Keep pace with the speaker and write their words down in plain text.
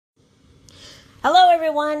Hello,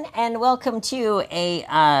 everyone, and welcome to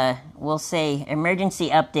we'll say, emergency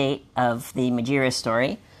update of the Majira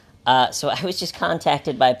story. So I was just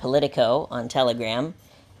contacted by Politico on Telegram,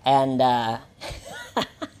 and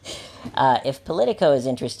if Politico is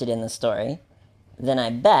interested in the story, then I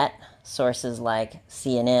bet sources like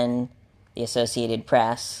CNN, the Associated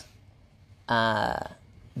Press,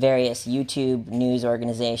 various YouTube news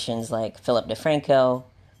organizations like Philip DeFranco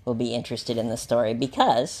will be interested in the story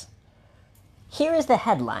because here is the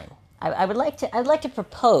headline. I'd like to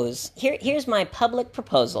propose. Here's my public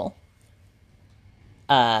proposal.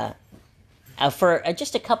 For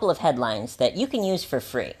just a couple of headlines that you can use for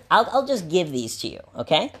free. I'll just give these to you.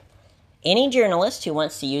 Okay. Any journalist who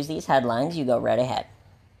wants to use these headlines, you go right ahead.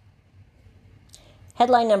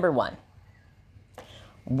 Headline number 1: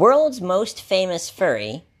 World's most famous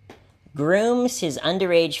furry grooms his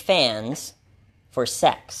underage fans for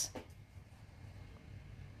sex.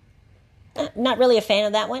 Not really a fan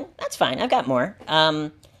of that one? That's fine. I've got more.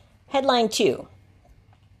 Headline 2.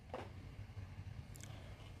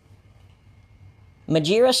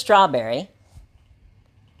 Majira Strawberry,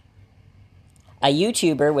 a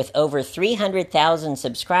YouTuber with over 300,000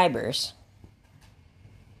 subscribers,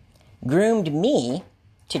 groomed me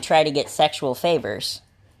to try to get sexual favors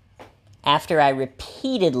after I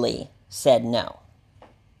repeatedly said no.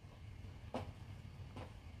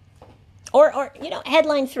 Or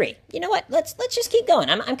headline 3. You know what? Let's just keep going.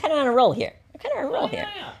 I'm kind of on a roll here.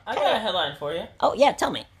 Yeah. I got a headline for you. Oh yeah,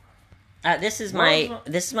 tell me. This is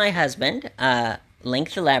my husband,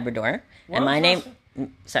 Link the Labrador, and my name.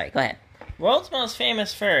 Sorry, go ahead. World's most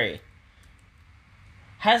famous furry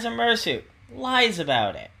has a mersuit, lies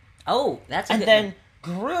about it. Oh, that's a and good then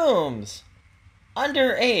one. Grooms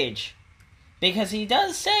underage. Because he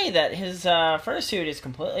does say that his fursuit is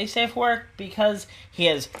completely safe work because he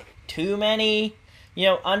has too many,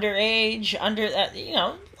 underage, line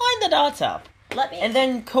the dots up. And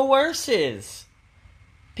then coerces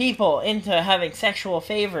people into having sexual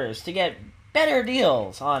favors to get better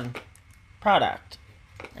deals on product.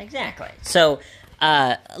 Exactly. So,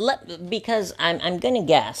 because I'm going to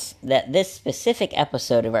guess that this specific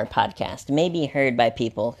episode of our podcast may be heard by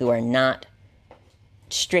people who are not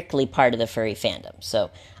strictly part of the furry fandom.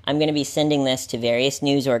 So, I'm going to be sending this to various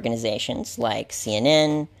news organizations like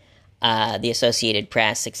CNN, the Associated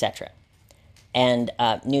Press, etc., and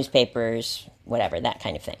newspapers, whatever, that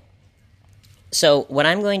kind of thing. So what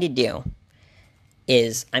I'm going to do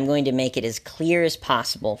is I'm going to make it as clear as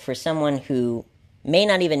possible for someone who may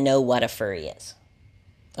not even know what a furry is.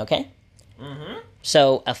 Okay? Mm-hmm.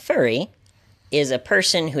 So a furry is a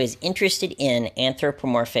person who is interested in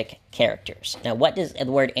anthropomorphic characters. Now, what does the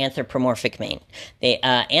word anthropomorphic mean?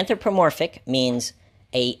 Anthropomorphic means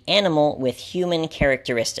a animal with human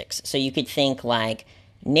characteristics. So you could think like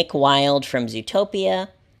Nick Wilde from Zootopia.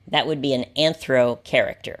 That would be an anthro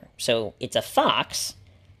character. So it's a fox,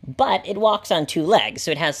 but it walks on 2 legs,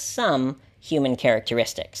 so it has some human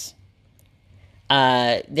characteristics.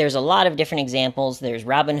 There's a lot of different examples. There's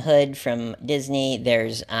Robin Hood from Disney.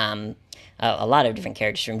 There's a lot of different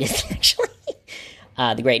characters from Disney, actually.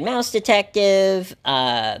 The Great Mouse Detective,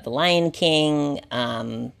 The Lion King,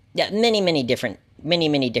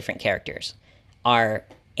 many different characters are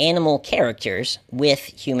animal characters with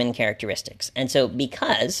human characteristics. And so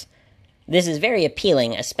because this is very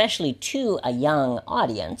appealing, especially to a young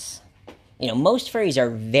audience, most furries are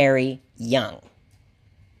very young.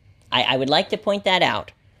 I would like to point that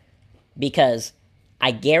out because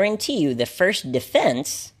I guarantee you the first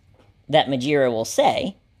defense that Majira will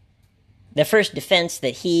say, the first defense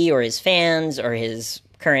that he or his fans or his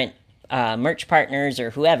current merch partners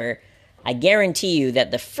or whoever, I guarantee you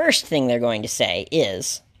that the first thing they're going to say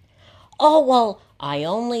is, "Oh, well, I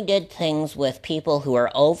only did things with people who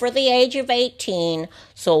are over the age of 18,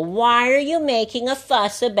 so why are you making a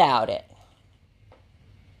fuss about it?"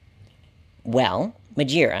 Well,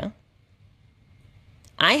 Majira,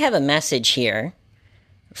 I have a message here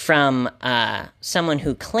from someone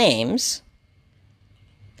who claims,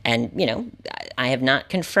 and, I have not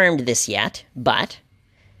confirmed this yet, but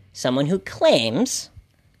someone who claims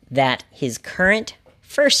that his current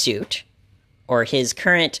fursuit, or his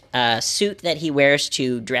current suit that he wears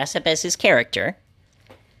to dress up as his character,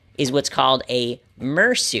 is what's called a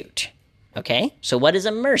mersuit. Okay? So what is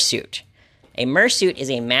a mersuit? A mersuit is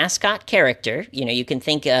a mascot character. You can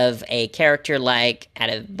think of a character like at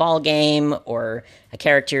a ball game or a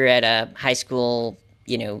character at a high school,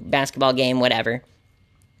 basketball game, whatever.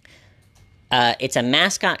 It's a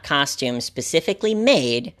mascot costume specifically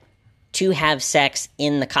made to have sex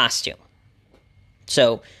in the costume.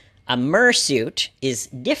 So a mersuit is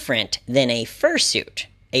different than a fursuit.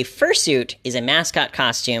 A fursuit is a mascot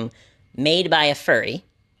costume made by a furry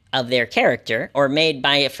of their character, or made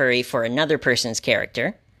by a furry for another person's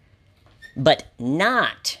character, but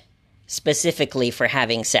not specifically for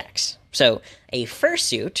having sex. So a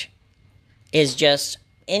fursuit is just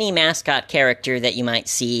any mascot character that you might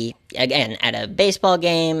see, again, at a baseball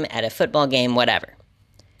game, at a football game, whatever.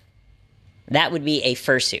 That would be a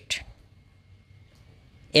fursuit.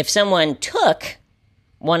 If someone took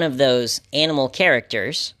one of those animal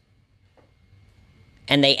characters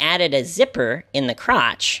and they added a zipper in the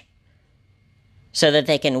crotch so that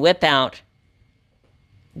they can whip out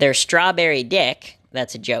their strawberry dick,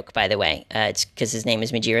 that's a joke, by the way, it's because his name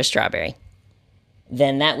is Majira Strawberry,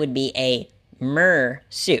 then that would be a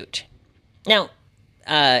mer-suit. Now,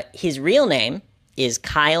 his real name is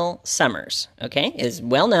Kyle Summers, okay? Is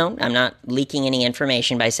well known. I'm not leaking any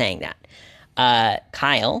information by saying that.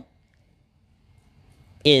 Kyle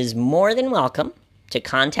is more than welcome to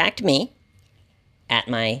contact me at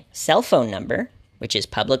my cell phone number, which is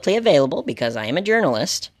publicly available because I am a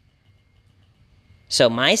journalist. So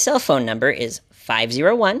my cell phone number is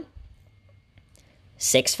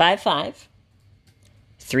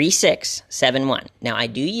 501-655-3671. Now, I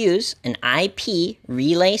do use an IP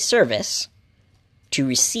relay service to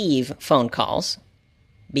receive phone calls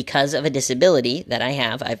because of a disability that I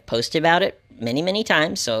have. I've posted about it many, many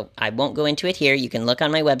times, so I won't go into it here. You can look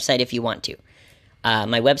on my website if you want to.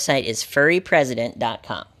 My website is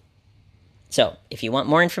furrypresident.com. So, if you want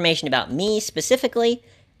more information about me specifically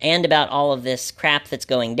and about all of this crap that's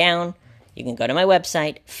going down, you can go to my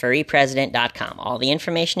website, furrypresident.com. All the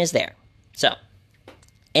information is there. So,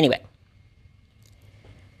 anyway,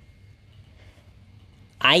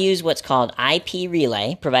 I use what's called IP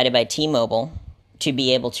relay, provided by T-Mobile, to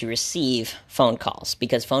be able to receive phone calls,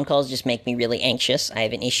 because phone calls just make me really anxious. I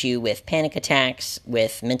have an issue with panic attacks,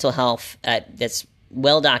 with mental health. That's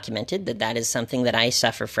well documented that is something that I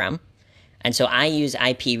suffer from. And so I use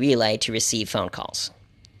IP relay to receive phone calls.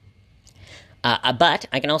 But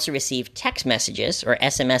I can also receive text messages or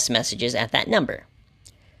SMS messages at that number.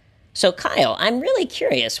 So Kyle, I'm really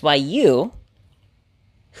curious why you,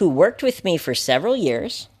 who worked with me for several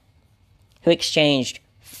years, who exchanged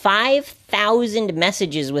 5,000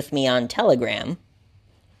 messages with me on Telegram,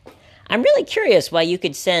 I'm really curious why you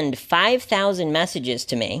could send 5,000 messages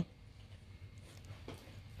to me,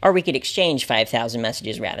 or we could exchange 5,000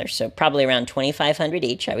 messages rather, so probably around 2,500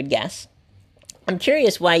 each, I would guess. I'm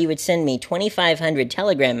curious why you would send me 2,500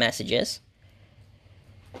 Telegram messages,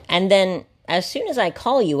 and then as soon as I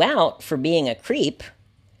call you out for being a creep,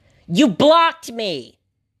 you blocked me!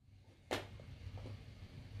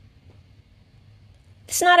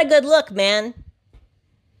 It's not a good look, man.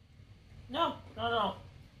 No.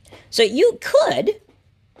 So you could,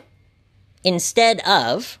 instead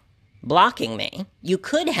of blocking me, you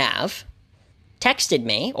could have texted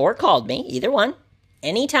me or called me, either one,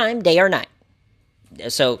 anytime, day or night.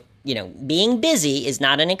 So, being busy is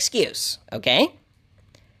not an excuse, okay?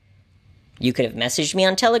 You could have messaged me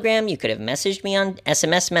on Telegram, you could have messaged me on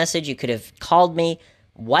SMS message, you could have called me,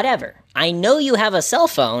 whatever. I know you have a cell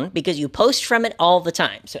phone because you post from it all the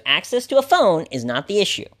time. So access to a phone is not the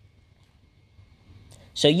issue.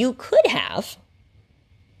 So you could have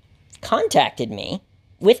contacted me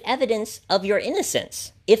with evidence of your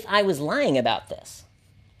innocence if I was lying about this.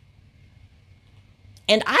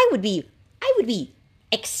 And I would be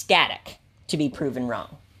ecstatic to be proven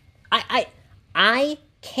wrong. I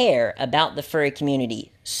care about the furry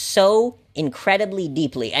community so incredibly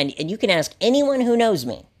deeply, and you can ask anyone who knows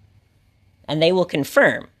me, and they will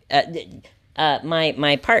confirm.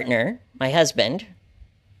 My partner, my husband,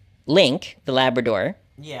 Link, the Labrador,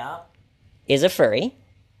 is a furry,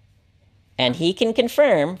 and he can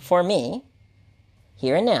confirm for me,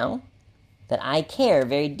 here and now, that I care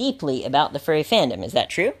very deeply about the furry fandom. Is that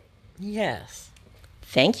true? Yes.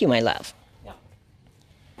 Thank you, my love. Yeah.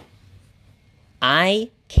 I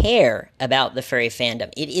care about the furry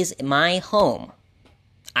fandom. It is my home.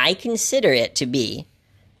 I consider it to be,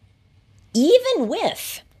 even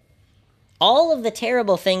with all of the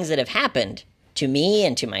terrible things that have happened to me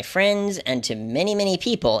and to my friends and to many, many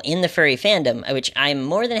people in the furry fandom, which I'm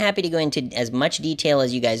more than happy to go into as much detail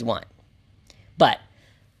as you guys want. But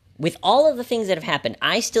with all of the things that have happened,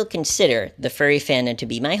 I still consider the furry fandom to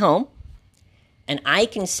be my home, and I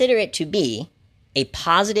consider it to be a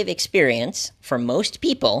positive experience for most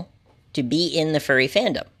people to be in the furry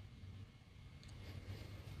fandom.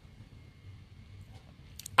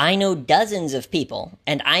 I know dozens of people,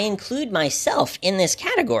 and I include myself in this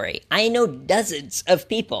category. I know dozens of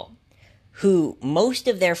people who most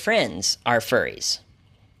of their friends are furries.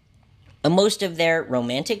 Most of their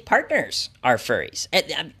romantic partners are furries.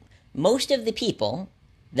 Most of the people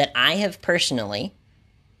that I have personally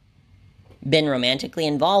been romantically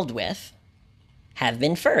involved with have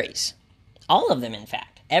been furries. All of them, in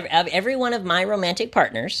fact. Every one of my romantic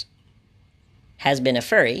partners has been a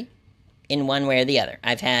furry in one way or the other.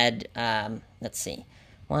 I've had, let's see,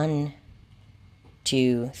 1,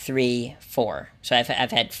 2, 3, 4. So I've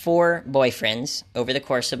had 4 boyfriends over the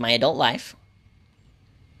course of my adult life,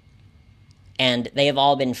 and they have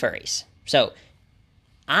all been furries. So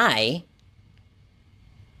I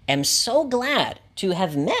am so glad to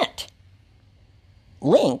have met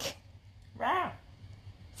Link Wow.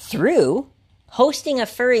 through hosting a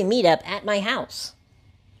furry meetup at my house.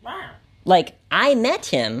 Wow. Like, I met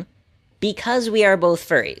him because we are both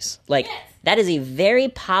furries. Like, Yes. That is a very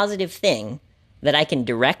positive thing that I can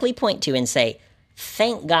directly point to and say,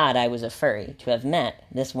 thank God I was a furry to have met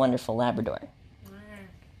this wonderful Labrador.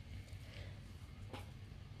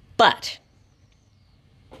 But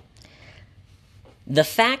the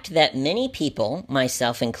fact that many people,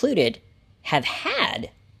 myself included, have had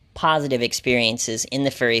positive experiences in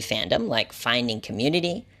the furry fandom, like finding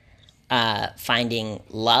community, finding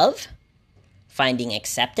love, finding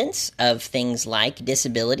acceptance of things like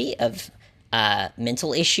disability, of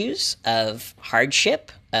mental issues, of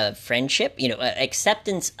hardship, of friendship,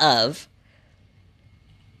 acceptance of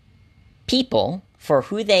people for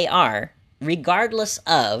who they are, regardless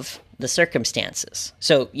of the circumstances.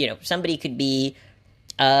 So, somebody could be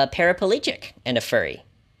paraplegic and a furry.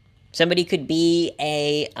 Somebody could be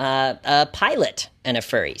a pilot and a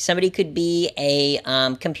furry. Somebody could be a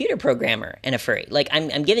computer programmer and a furry. Like,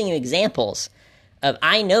 I'm giving you examples of,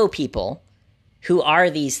 I know people who are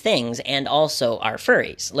these things and also are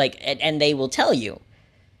furries. Like, and they will tell you,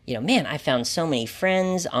 man, I found so many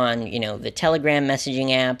friends on, the Telegram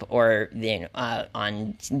messaging app, or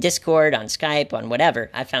on Discord, on Skype, on whatever.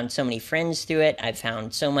 I found so many friends through it. I've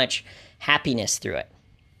found so much happiness through it.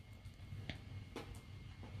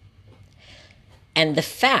 And the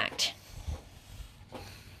fact,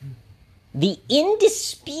 the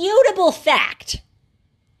indisputable fact,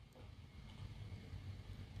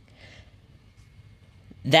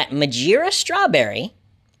 that Majira Strawberry,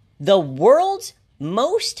 the world's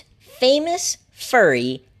most famous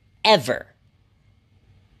furry ever,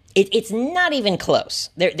 it's not even close.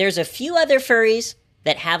 There's a few other furries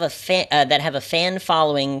that have a fan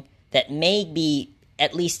following that may be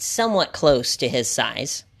at least somewhat close to his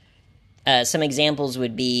size. Some examples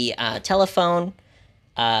would be Telephone,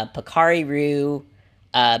 Picari Roo,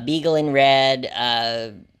 Beagle in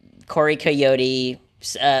Red, Corey Coyote.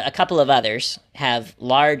 A couple of others have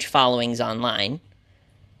large followings online,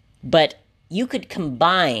 but you could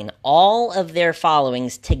combine all of their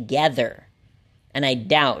followings together, and I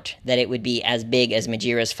doubt that it would be as big as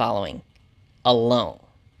Majira's following alone.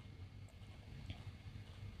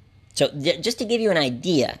 So just to give you an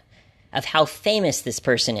idea of how famous this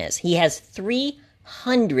person is, he has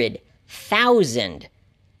 300,000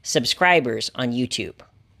 subscribers on YouTube.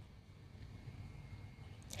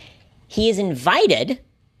 He is invited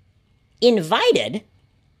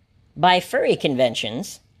by furry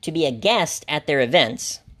conventions to be a guest at their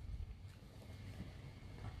events,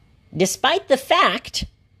 despite the fact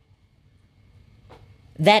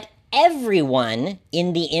that everyone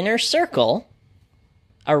in the inner circle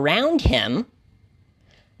around him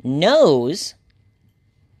knows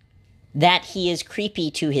that he is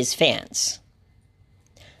creepy to his fans.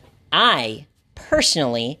 I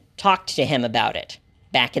personally talked to him about it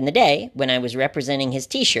back in the day when I was representing his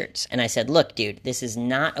t-shirts. And I said, look, dude, this is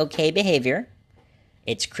not okay behavior.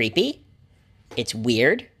 It's creepy. It's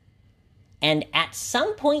weird. And at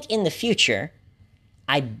some point in the future,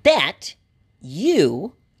 I bet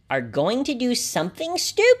you are going to do something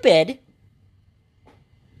stupid,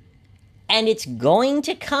 and it's going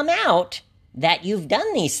to come out that you've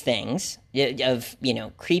done these things of,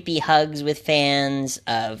 creepy hugs with fans,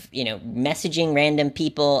 of, messaging random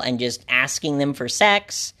people and just asking them for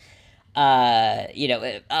sex. The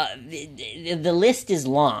list is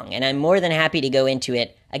long, and I'm more than happy to go into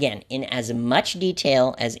it, again, in as much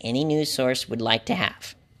detail as any news source would like to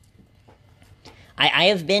have. I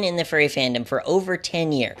have been in the furry fandom for over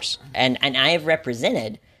 10 years, and I have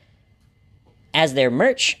represented as their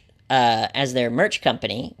merch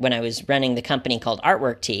company. When I was running the company called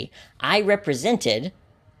Artwork Tea, I represented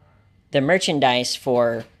the merchandise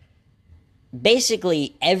for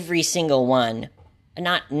basically every single one,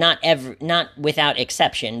 not without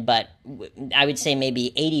exception, but I would say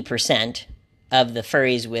maybe 80% of the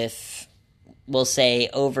furries with, we'll say,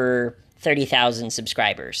 over 30,000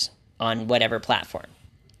 subscribers on whatever platform.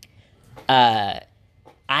 I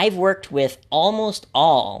I've worked with almost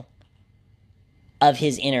all of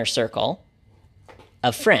his inner circle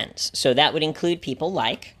of friends. So that would include people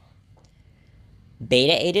like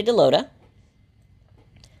Beta Eta Delota,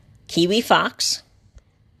 Kiwi Fox,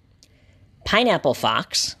 Pineapple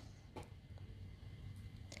Fox,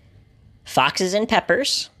 Foxes and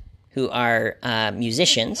Peppers, who are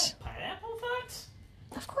musicians. Pineapple Fox?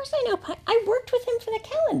 Of course I know. I worked with him for the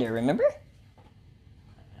calendar, remember?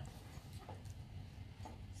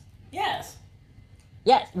 Yes.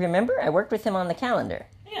 Yeah, remember? I worked with him on the calendar.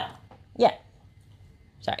 Yeah. Yeah.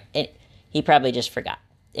 Sorry. He probably just forgot.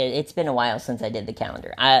 It's been a while since I did the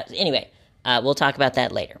calendar. Anyway, we'll talk about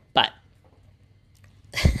that later. But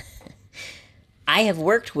I have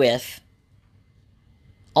worked with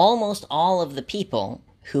almost all of the people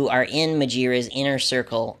who are in Majira's inner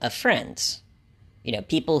circle of friends. You know,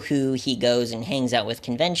 people who he goes and hangs out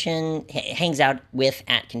with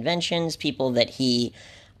at conventions, people that he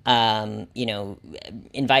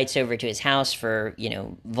invites over to his house for,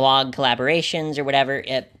 vlog collaborations or whatever.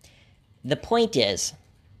 The point is,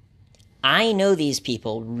 I know these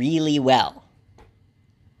people really well.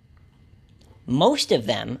 Most of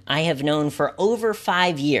them I have known for over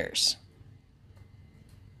 5 years.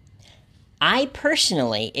 I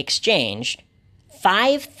personally exchanged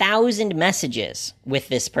 5,000 messages with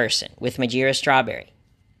this person, with Majira Strawberry.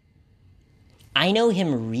 I know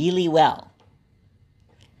him really well.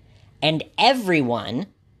 And everyone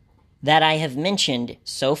that I have mentioned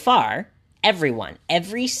so far,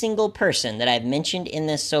 every single person that I've mentioned in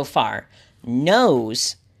this so far,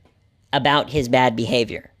 knows about his bad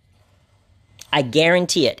behavior. I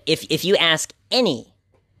guarantee it. If you ask any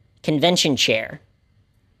convention chair,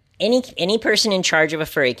 any person in charge of a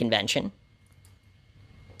furry convention,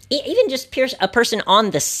 even just a person on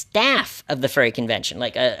the staff of the furry convention,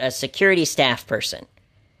 like a security staff person,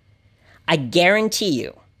 I guarantee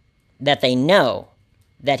you that they know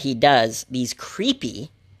that he does these creepy,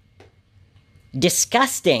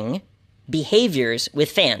 disgusting behaviors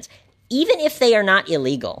with fans, even if they are not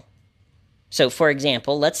illegal. So, for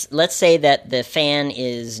example, let's say that the fan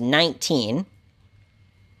is 19.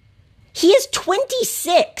 He is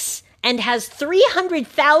 26 and has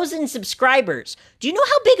 300,000 subscribers. Do you know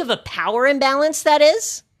how big of a power imbalance that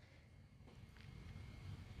is?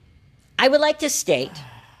 I would like to state,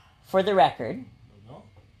 for the record,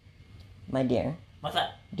 my dear, what's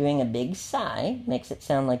that? Doing a big sigh makes it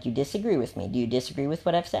sound like you disagree with me. Do you disagree with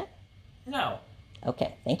what I've said? No.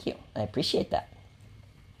 Okay, thank you. I appreciate that.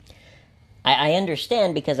 I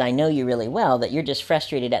understand, because I know you really well, that you're just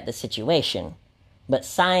frustrated at the situation. But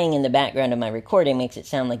sighing in the background of my recording makes it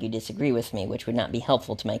sound like you disagree with me, which would not be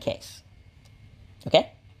helpful to my case. Okay?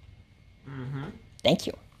 Mm-hmm. Thank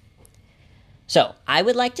you. So, I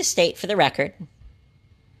would like to state for the record,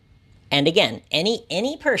 and again,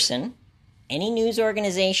 any person, any news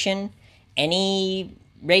organization, any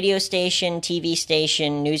radio station, TV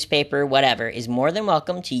station, newspaper, whatever, is more than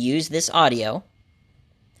welcome to use this audio,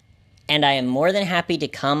 and I am more than happy to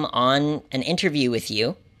come on an interview with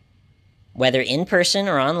you, whether in person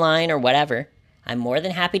or online or whatever. I'm more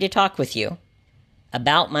than happy to talk with you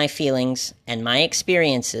about my feelings and my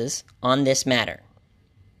experiences on this matter.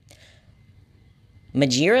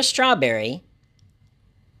 Majira Strawberry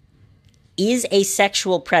is a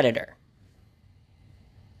sexual predator.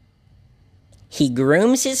 He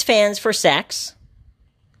grooms his fans for sex,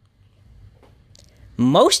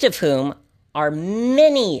 most of whom are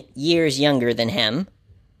many years younger than him,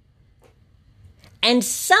 and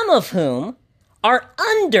some of whom are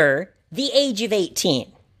under the age of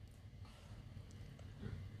 18.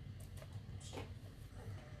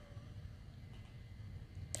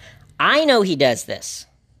 I know he does this.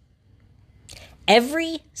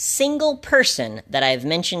 Every single person that I've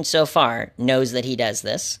mentioned so far knows that he does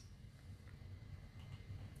this.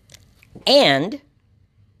 And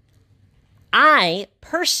I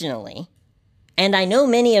personally, and I know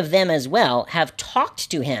many of them as well, have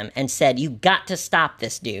talked to him and said, you got to stop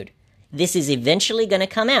this, dude. This is eventually going to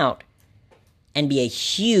come out and be a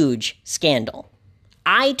huge scandal.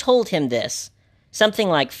 I told him this something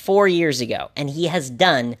like 4 years ago, and he has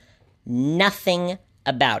done nothing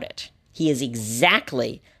about it. He is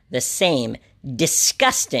exactly the same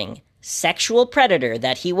disgusting sexual predator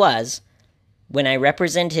that he was when I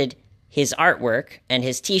represented his artwork and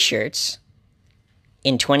his t-shirts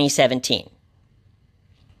in 2017.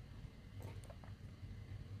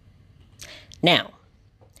 Now,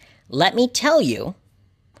 let me tell you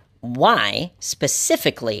why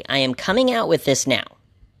specifically I am coming out with this now.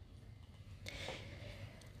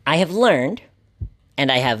 I have learned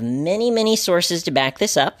And I have many, many sources to back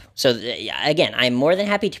this up. So, again, I'm more than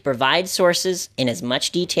happy to provide sources in as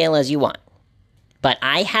much detail as you want. But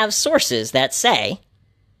I have sources that say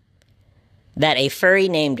that a furry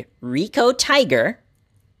named Rico Tiger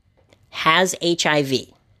has HIV.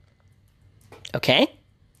 Okay?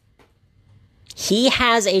 He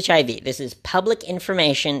has HIV. This is public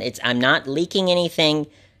information. I'm not leaking anything.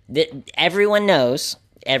 That everyone knows,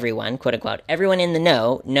 everyone, quote unquote, everyone in the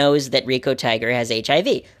know knows that Rico Tiger has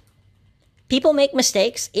HIV. People make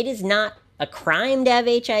mistakes. It is not a crime to have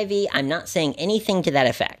HIV. I'm not saying anything to that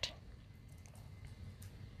effect.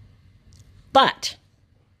 But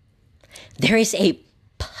there is a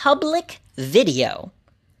public video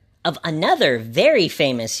of another very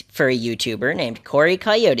famous furry YouTuber named Corey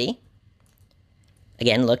Coyote.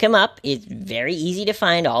 Again, look him up. It's very easy to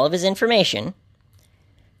find all of his information.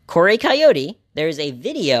 Corey Coyote, there's a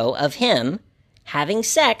video of him having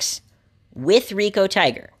sex with Rico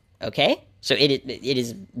Tiger. Okay? So it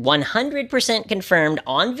is 100% confirmed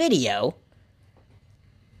on video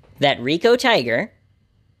that Rico Tiger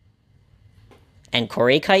and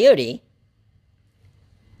Corey Coyote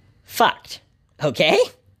fucked. Okay?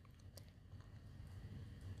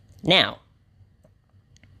 Now,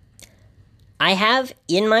 I have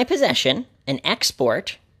in my possession an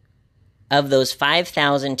export of those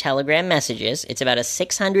 5,000 Telegram messages. It's about a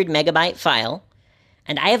 600 megabyte file,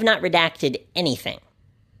 and I have not redacted anything.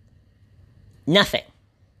 Nothing.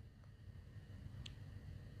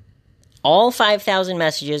 All 5,000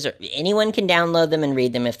 messages, anyone can download them and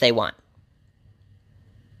read them if they want.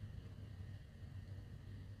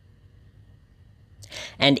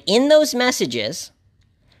 And in those messages,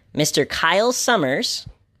 Mr. Kyle Summers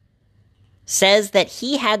says that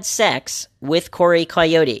he had sex with Corey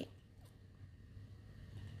Coyote.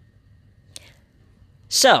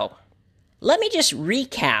 So, let me just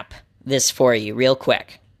recap this for you real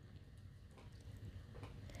quick.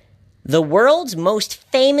 The world's most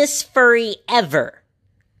famous furry ever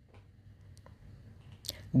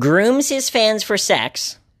grooms his fans for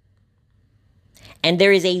sex, and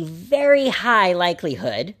there is a very high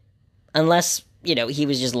likelihood, unless, he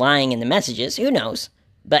was just lying in the messages, who knows,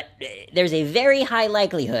 but there's a very high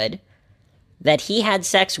likelihood that he had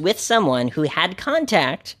sex with someone who had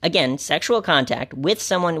contact, again, sexual contact, with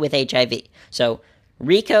someone with HIV. So,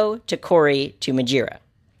 Rico to Corey to Majira.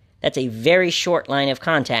 That's a very short line of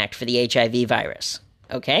contact for the HIV virus.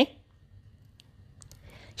 Okay?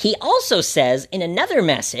 He also says in another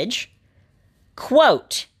message,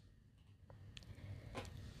 quote,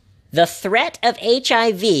 "The threat of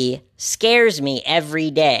HIV scares me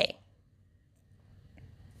every day."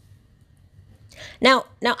 Now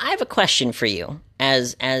I have a question for you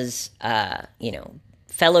as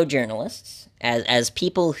fellow journalists, as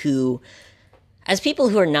people who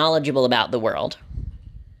are knowledgeable about the world.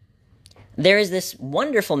 There is this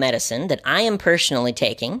wonderful medicine that I am personally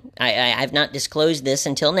taking. I've not disclosed this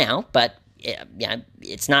until now, but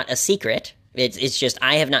it's not a secret. It's just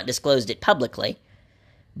I have not disclosed it publicly.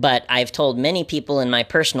 But I've told many people in my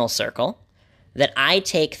personal circle that I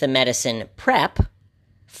take the medicine PrEP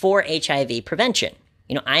for HIV prevention.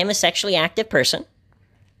 I am a sexually active person.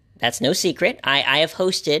 That's no secret. I have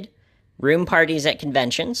hosted room parties at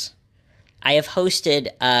conventions. I have hosted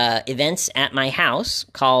events at my house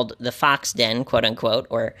called the Fox Den, quote unquote,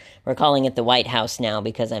 or we're calling it the White House now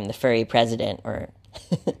because I'm the furry president.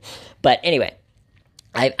 But anyway,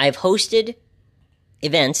 I've hosted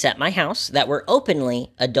events at my house that were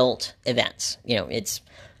openly adult events. It's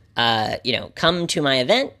come to my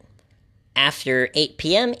event after 8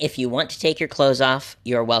 p.m. If you want to take your clothes off,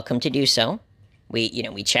 you're welcome to do so.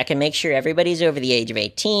 We check and make sure everybody's over the age of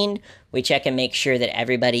 18. We check and make sure that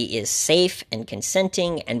everybody is safe and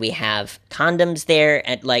consenting, and we have condoms there.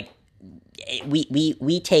 And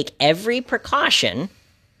we take every precaution,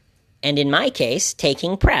 and in my case,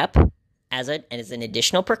 taking PrEP as an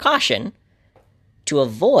additional precaution to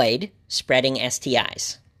avoid spreading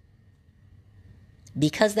STIs.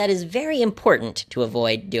 Because that is very important to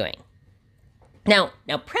avoid doing. Now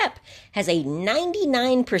PrEP has a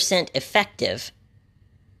 99% effective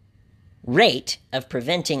rate of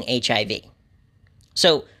preventing HIV.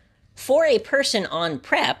 So, for a person on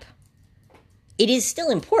PrEP, it is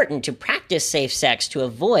still important to practice safe sex to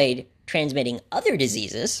avoid transmitting other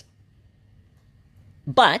diseases,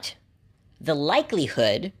 but the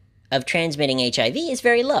likelihood of transmitting HIV is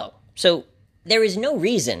very low. So, there is no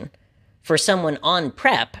reason for someone on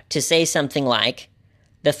PrEP to say something like,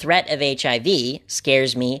 "The threat of HIV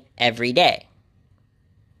scares me every day."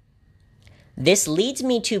 This leads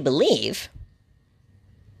me to believe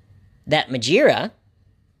that Majira,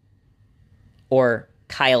 or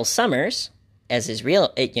Kyle Summers, as his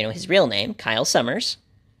real name, Kyle Summers.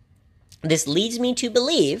 This leads me to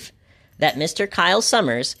believe that Mr. Kyle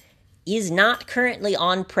Summers is not currently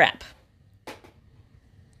on PrEP,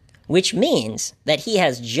 which means that he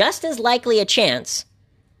has just as likely a chance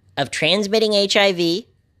of transmitting HIV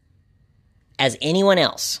as anyone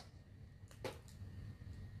else.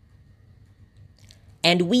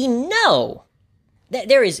 And we know that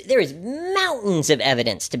there is mountains of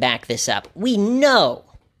evidence to back this up. We know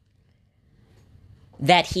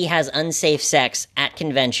that he has unsafe sex at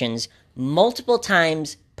conventions multiple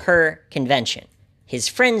times per convention. His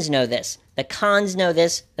friends know this. The cons know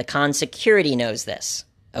this. The con security knows this.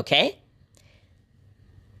 Okay?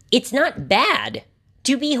 It's not bad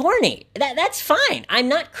to be horny. That's fine. I'm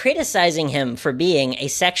not criticizing him for being a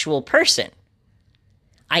sexual person.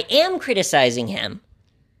 I am criticizing him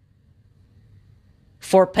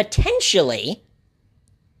for potentially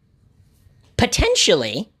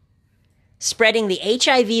spreading the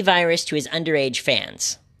HIV virus to his underage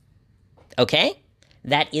fans. Okay?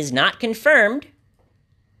 That is not confirmed,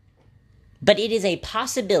 but it is a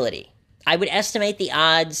possibility. I would estimate the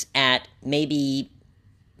odds at maybe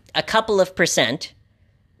a couple of percent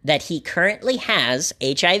that he currently has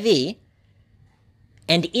HIV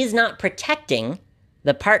and is not protecting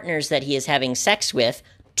the partners that he is having sex with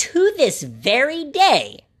to this very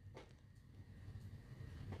day.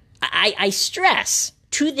 I stress,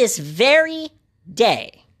 to this very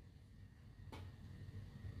day.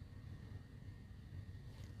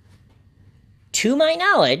 To my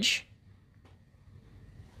knowledge,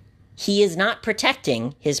 he is not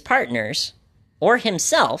protecting his partners or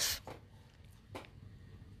himself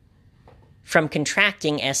from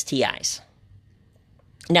contracting STIs.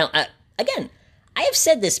 Now, again, I have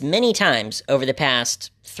said this many times over the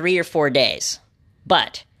past 3 or 4 days,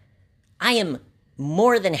 but I am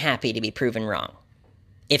more than happy to be proven wrong.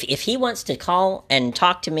 If he wants to call and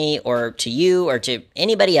talk to me or to you or to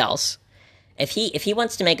anybody else, if he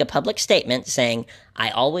wants to make a public statement saying, I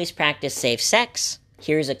always practice safe sex,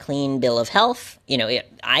 here's a clean bill of health,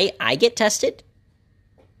 I get tested,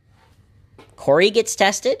 Corey gets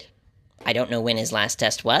tested. I don't know when his last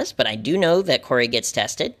test was, but I do know that Corey gets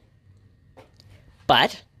tested.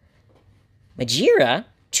 But Majira,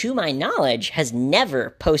 to my knowledge, has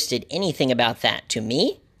never posted anything about that to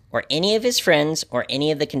me or any of his friends or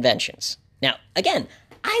any of the conventions. Now, again,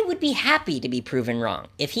 I would be happy to be proven wrong.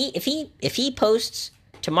 If he posts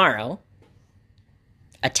tomorrow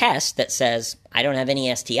a test that says I don't have any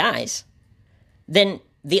STIs, then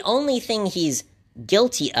the only thing he's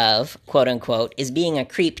guilty of, quote unquote, is being a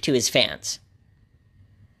creep to his fans.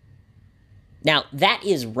 Now, that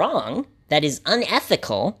is wrong. That is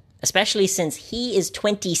unethical, especially since he is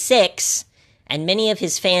 26 and many of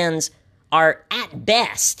his fans are at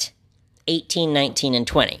best 18, 19, and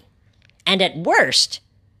 20. And at worst,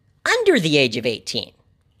 under the age of 18.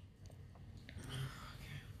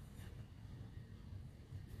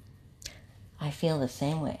 I feel the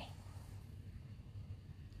same way.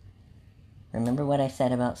 Remember what I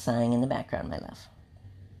said about sighing in the background, my love.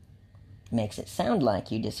 Makes it sound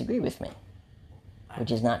like you disagree with me,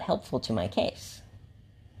 which is not helpful to my case.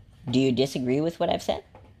 Do you disagree with what I've said?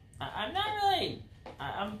 I'm not really.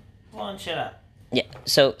 I'm blowing shit up. Yeah.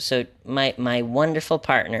 So my wonderful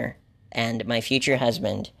partner and my future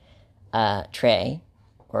husband, Trey,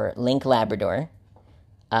 or Link Labrador,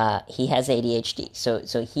 he has ADHD.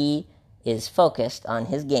 So he is focused on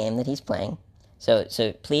his game that he's playing. So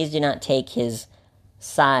please do not take his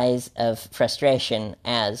sighs of frustration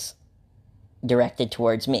as directed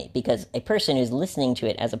towards me, because a person who's listening to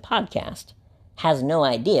it as a podcast has no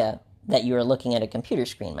idea that you are looking at a computer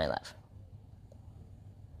screen, my love.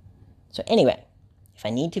 So anyway, if I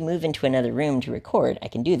need to move into another room to record, I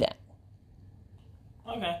can do that.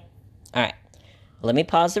 Okay. All right. Let me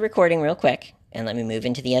pause the recording real quick, and let me move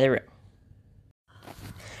into the other room.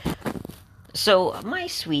 So, my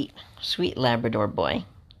sweet Labrador boy,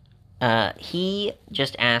 he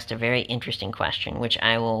just asked a very interesting question, which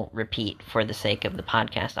I will repeat for the sake of the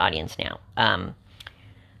podcast audience now.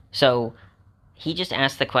 So, he just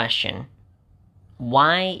asked the question,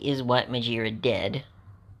 why is what Majira did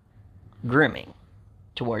grooming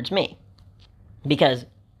towards me? Because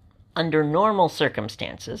under normal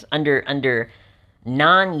circumstances, under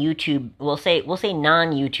non-YouTube, we'll say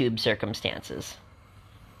non-YouTube circumstances,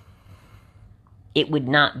 it would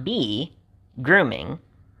not be grooming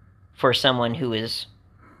for someone who is,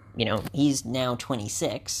 he's now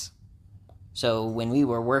 26. So when we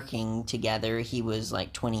were working together, he was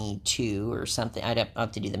like 22 or something. I'd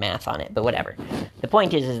have to do the math on it, but whatever. The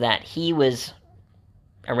point is that he was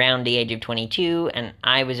around the age of 22, and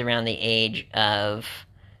I was around the age of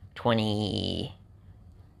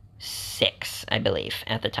 26, I believe,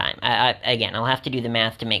 at the time. Again, I'll have to do the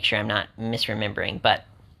math to make sure I'm not misremembering, but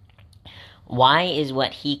why is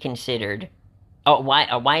what he considered,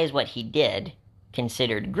 why is what he did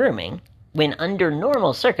considered grooming when under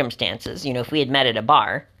normal circumstances, if we had met at a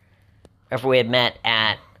bar, or if we had met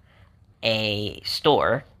at a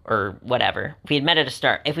store or whatever, if we'd met at a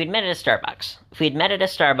Starbucks,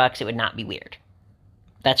 it would not be weird.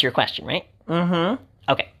 That's your question, right? Mm-hmm.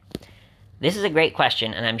 Okay. This is a great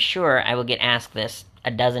question, and I'm sure I will get asked this a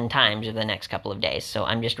dozen times over the next couple of days, so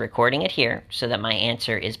I'm just recording it here so that my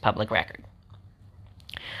answer is public record.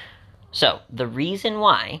 So, the reason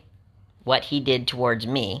why what he did towards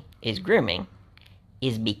me is grooming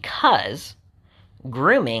is because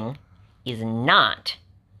grooming is not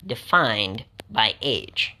defined by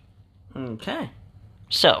age. Okay.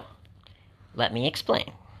 So, let me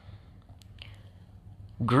explain.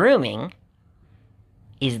 Grooming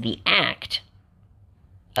is the act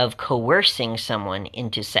of coercing someone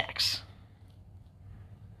into sex.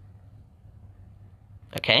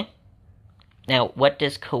 Okay? Now, what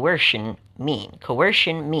does coercion mean?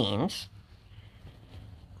 Coercion means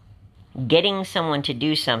getting someone to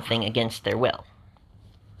do something against their will.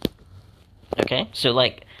 Okay? So,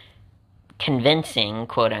 like, convincing,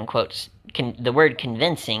 quote unquote, the word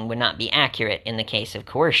convincing would not be accurate in the case of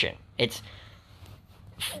coercion. It's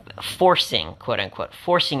forcing, quote unquote,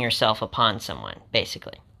 forcing yourself upon someone,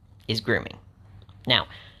 basically, is grooming. Now,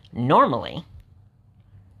 normally,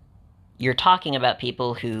 you're talking about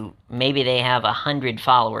people who maybe they have 100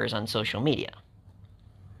 followers on social media.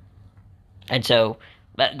 And so,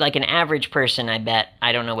 like an average person, I bet,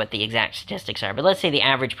 I don't know what the exact statistics are, but let's say the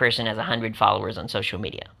average person has 100 followers on social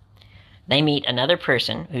media. They meet another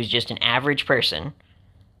person who's just an average person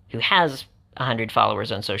who has 100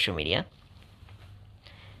 followers on social media.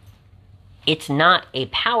 It's not a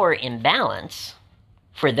power imbalance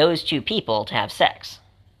for those two people to have sex.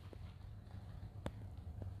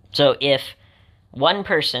 So if one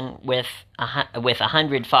person with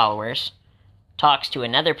 100 followers talks to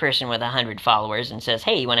another person with 100 followers and says,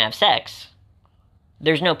 hey, you want to have sex?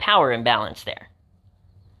 There's no power imbalance there.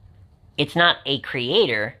 It's not a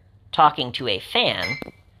creator talking to a fan.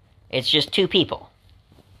 It's just two people.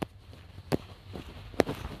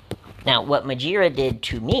 Now, what Majira did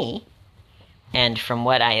to me, and from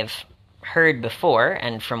what I have heard before,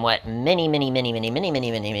 and from what many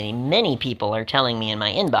people are telling me in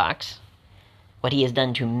my inbox, what he has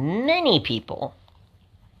done to many people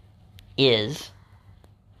is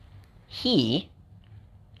he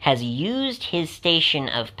has used his station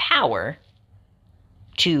of power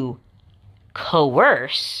to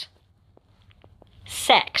coerce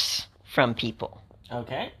sex from people.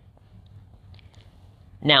 Okay.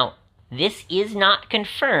 Now, this is not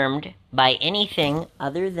confirmed by anything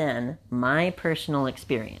other than my personal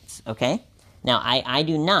experience, okay? Now, I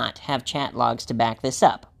do not have chat logs to back this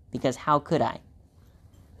up, because how could I?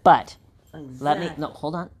 But,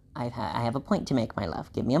 hold on. I have a point to make, my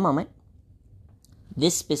love. Give me a moment.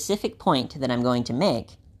 This specific point that I'm going to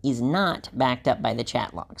make is not backed up by the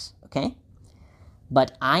chat logs, okay?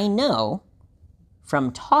 But I know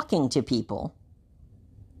from talking to people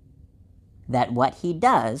that what he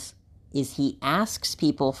does is he asks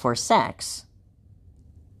people for sex,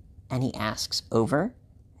 and he asks over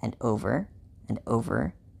and over and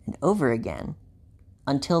over and over again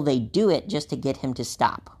until they do it just to get him to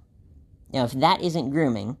stop. Now, if that isn't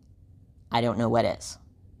grooming, I don't know what is.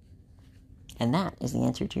 And that is the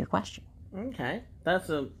answer to your question. Okay.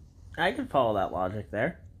 I can follow that logic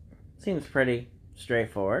there. Seems pretty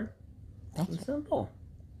straightforward. And simple.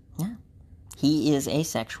 Yeah. He is a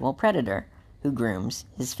sexual predator who grooms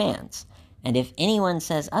his fans. And if anyone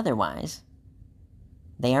says otherwise,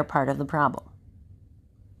 they are part of the problem.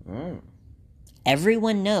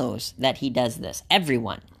 Everyone knows that he does this.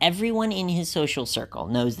 Everyone in his social circle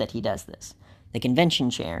knows that he does this. The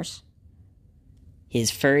convention chairs,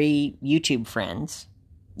 his furry YouTube friends.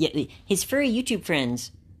 His furry YouTube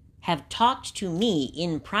friends have talked to me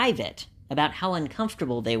in private about how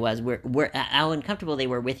uncomfortable they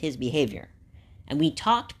were with his behavior. And we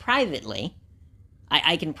talked privately.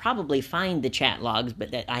 I can probably find the chat logs,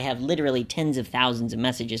 but I have literally tens of thousands of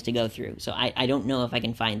messages to go through, so I don't know if I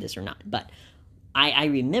can find this or not. But I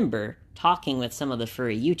remember talking with some of the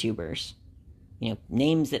furry YouTubers,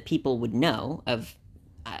 names that people would know of.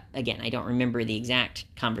 Again, I don't remember the exact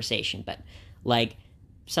conversation, but like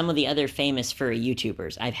some of the other famous furry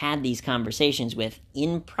YouTubers, I've had these conversations with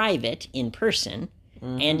in private, in person,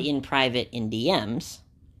 and in private in DMs.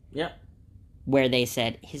 Yep. Where they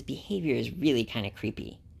said, his behavior is really kind of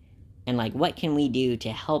creepy. And, like, what can we do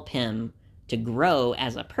to help him to grow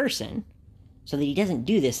as a person so that he doesn't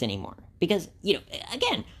do this anymore. Because,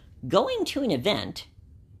 again, going to an event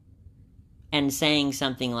and saying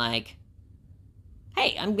something like,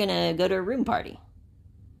 hey, I'm going to go to a room party.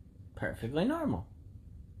 Perfectly normal.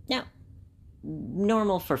 Now,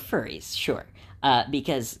 normal for furries, sure.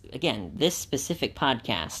 Because, again, this specific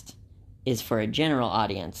podcast is for a general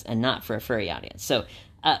audience and not for a furry audience. So,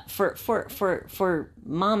 for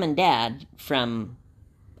mom and dad from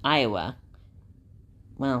Iowa,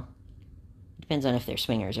 well, depends on if they're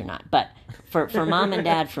swingers or not. But for mom and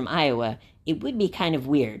dad from Iowa, it would be kind of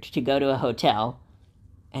weird to go to a hotel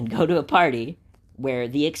and go to a party where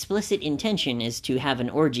the explicit intention is to have an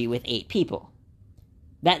orgy with 8 people.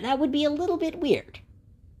 That would be a little bit weird.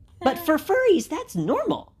 But for furries, that's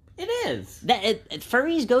normal. It is.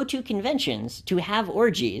 Furries go to conventions to have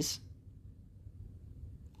orgies,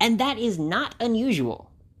 and that is not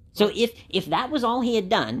unusual. So if that was all he had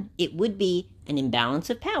done, it would be an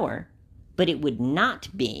imbalance of power, but it would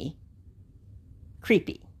not be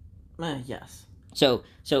creepy. Yes. So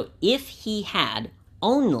if he had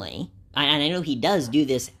only, and I know he does do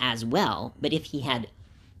this as well, but if he had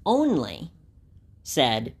only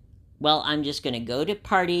said, well, I'm just going to go to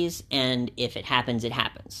parties, and if it happens, it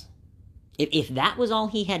happens. If that was all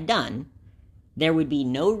he had done, there would be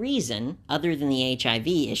no reason, other than the HIV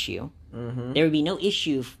issue, there would be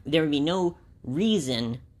no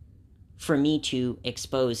reason for me to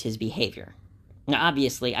expose his behavior. Now,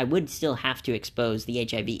 obviously, I would still have to expose the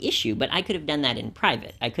HIV issue, but I could have done that in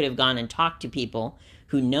private. I could have gone and talked to people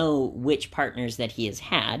who know which partners that he has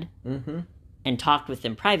had, and talked with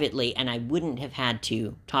them privately, and I wouldn't have had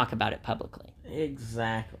to talk about it publicly.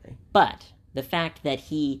 Exactly. But the fact that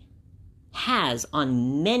he has,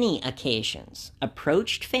 on many occasions,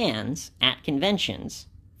 approached fans at conventions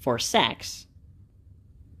for sex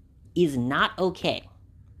is not okay.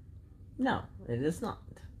 No, it is not.